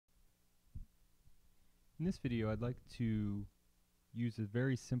In this video, I'd like to use a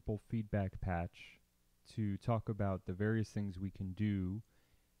very simple feedback patch to talk about the various things we can do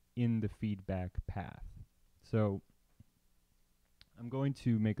in the feedback path. So I'm going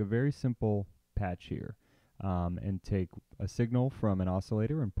to make a very simple patch here and take a signal from an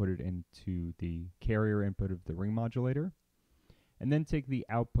oscillator and put it into the carrier input of the ring modulator, and then take the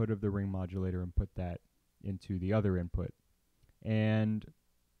output of the ring modulator and put that into the other input.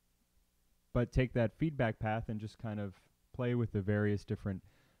 But take that feedback path and just kind of play with the various different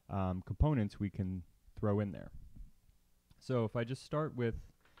components we can throw in there. So if I just start with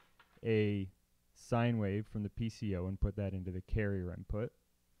a sine wave from the PCO and put that into the carrier input,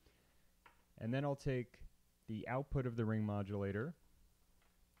 and then I'll take the output of the ring modulator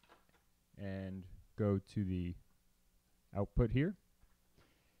and go to the output here,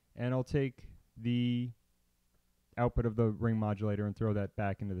 and I'll take the output of the ring modulator and throw that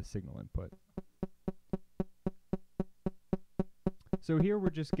back into the signal input. So here we're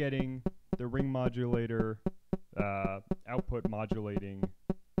just getting the ring modulator output modulating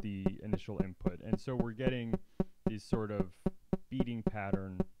the initial input, and so we're getting these sort of beating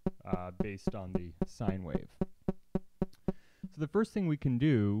pattern based on the sine wave. So the first thing we can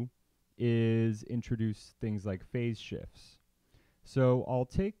do is introduce things like phase shifts. So I'll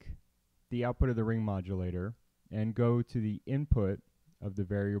take the output of the ring modulator and go to the input of the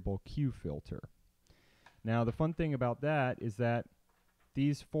variable Q filter. Now the fun thing about that is that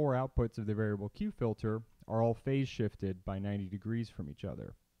these four outputs of the variable Q filter are all phase shifted by 90 degrees from each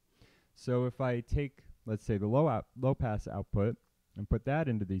other. So if I take, let's say, the low pass output and put that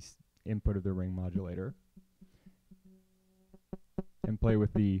into the input of the ring modulator and play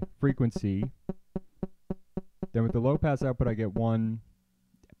with the frequency, then with the low pass output I get one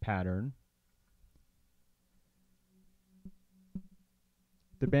pattern.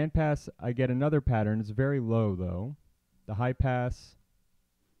 The band pass, I get another pattern. It's very low, though. The high pass.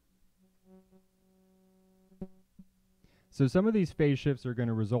 So some of these phase shifts are going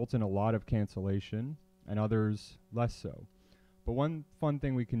to result in a lot of cancellation, and others less so. But one fun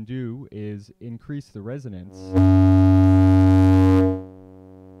thing we can do is increase the resonance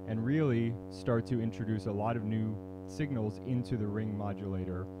and really start to introduce a lot of new signals into the ring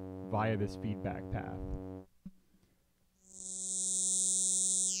modulator via this feedback path.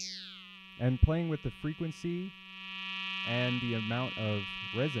 And playing with the frequency and the amount of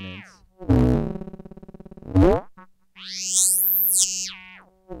resonance,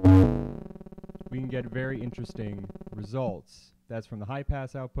 we can get very interesting results. That's from the high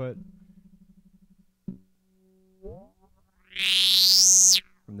pass output,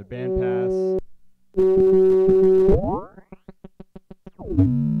 from the band pass,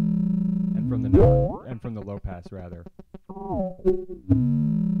 and from the low pass rather.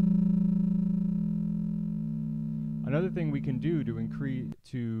 Another thing we can do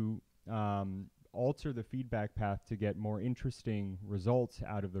to alter the feedback path to get more interesting results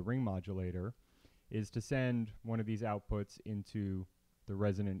out of the ring modulator is to send one of these outputs into the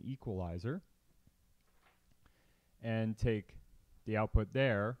resonant equalizer and take the output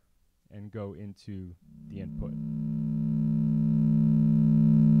there and go into the input.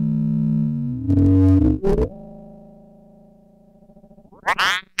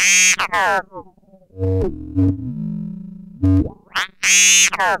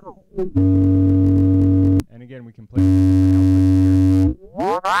 And again, we can play with different outputs here.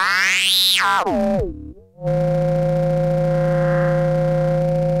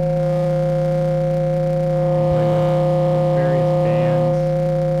 Various bands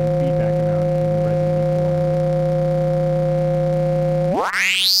and feedback amount in the resonant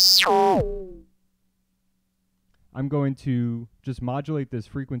equalizer. I'm going to just modulate this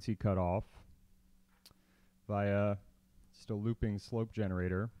frequency cutoff via just a looping slope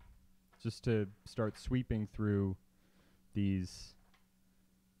generator, just to start sweeping through these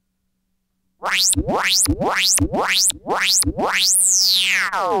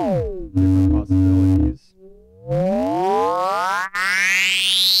different possibilities.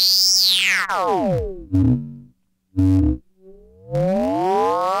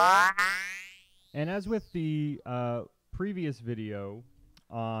 And as with the previous video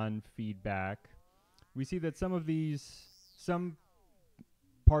on feedback, we see that some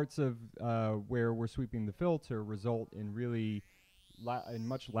parts of where we're sweeping the filter result in really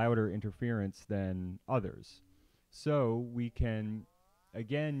much louder interference than others. So we can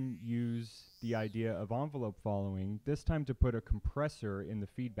again use the idea of envelope following, this time to put a compressor in the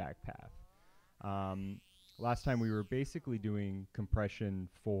feedback path. Last time we were basically doing compression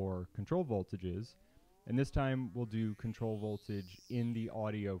for control voltages, and this time we'll do control voltage in the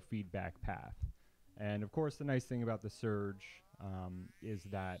audio feedback path. And of course, the nice thing about the surge is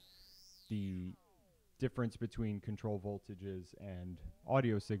that the difference between control voltages and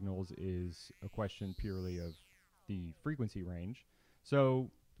audio signals is a question purely of the frequency range.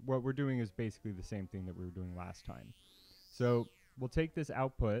 So what we're doing is basically the same thing that we were doing last time. So we'll take this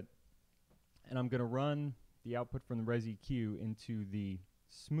output, and I'm going to run the output from the res EQ into the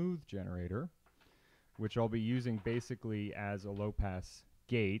smooth generator, which I'll be using basically as a low-pass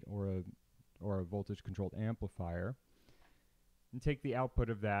gate or a voltage-controlled amplifier, and take the output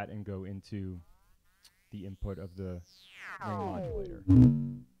of that and go into the input of the ring modulator.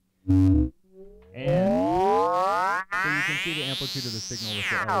 And so you can see the amplitude of the signal with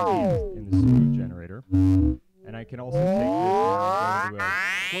the LEDs in the smooth generator. And I can also take this and go into a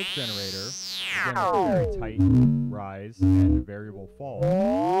slope generator, again with a very tight rise and a variable fall,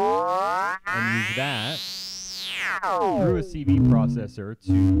 and use that through a CV processor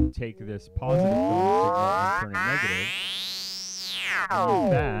to take this positive filling signal and turn it negative, and use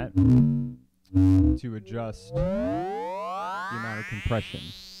that to adjust the amount of compression.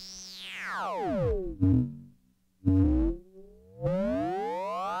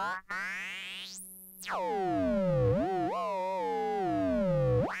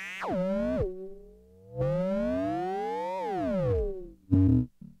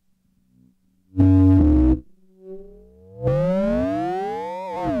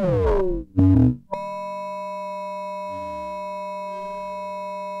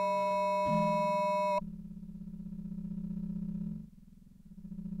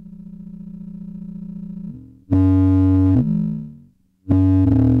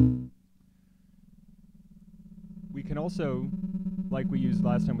 We can also, like we used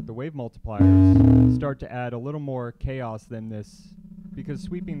last time with the wave multipliers, start to add a little more chaos than this, because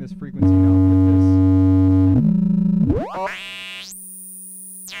sweeping this frequency knob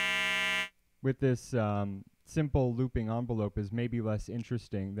with this simple looping envelope is maybe less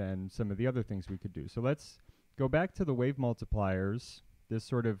interesting than some of the other things we could do. So let's go back to the wave multipliers, this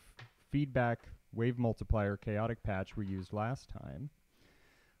sort of feedback wave multiplier chaotic patch we used last time,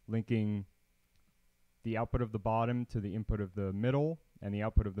 linking the output of the bottom to the input of the middle, and the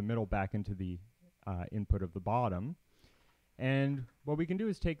output of the middle back into the input of the bottom. And what we can do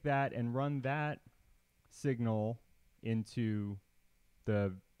is take that and run that signal into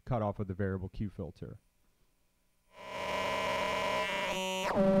the cutoff of the variable Q filter.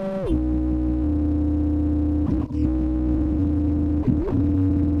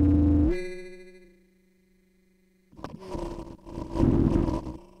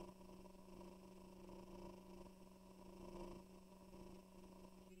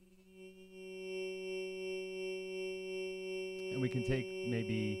 We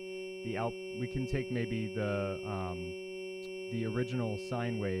can take maybe the original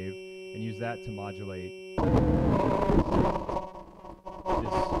sine wave and use that to modulate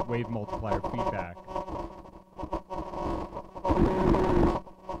this wave multiplier feedback.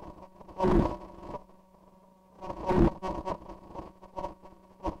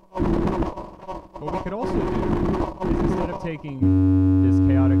 What we could also do is, instead of taking this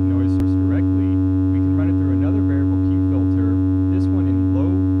chaotic noise source directly, we can run it through another variable Q filter, this one in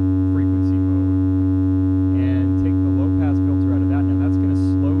low frequency mode, and take the low pass filter out of that. Now that's going to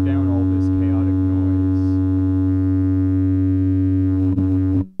slow down all this chaotic noise.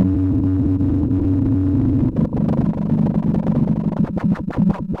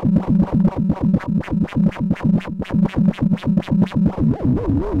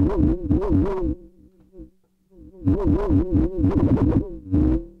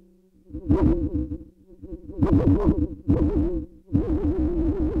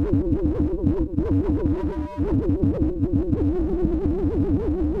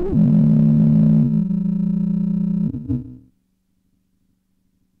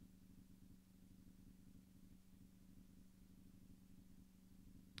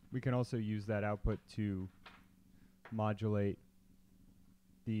 We can also use that output to modulate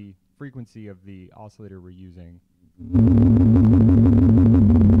the frequency of the oscillator we're using.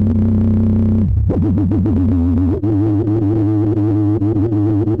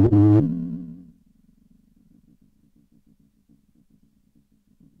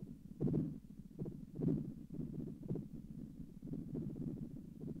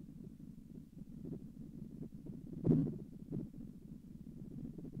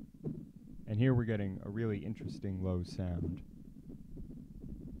 And here we're getting a really interesting low sound.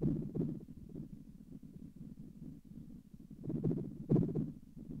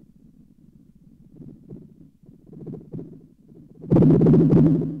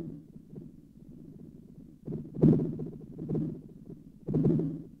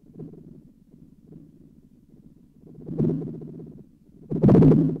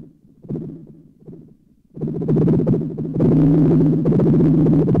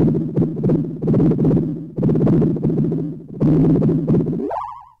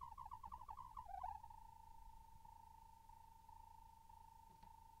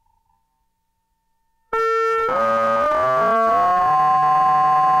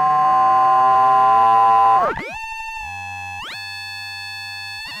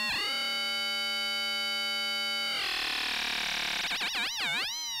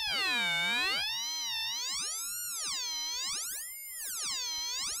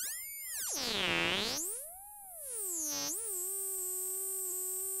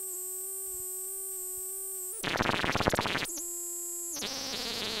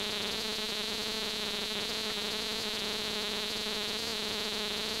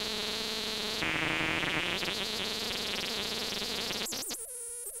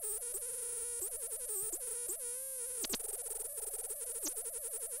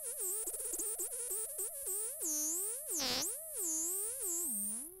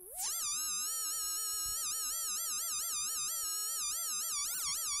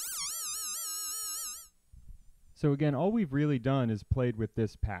 So again, all we've really done is played with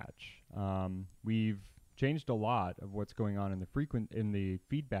this patch. We've changed a lot of what's going on in the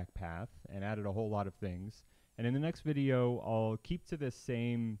feedback path and added a whole lot of things. And in the next video, I'll keep to this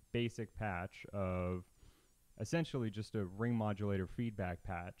same basic patch of essentially just a ring modulator feedback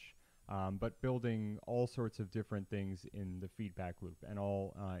patch, but building all sorts of different things in the feedback loop. And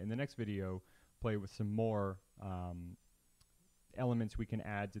I'll, in the next video, play with some more elements we can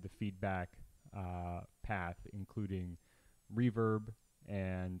add to the feedback path, including reverb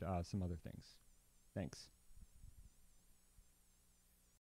and some other things. Thanks.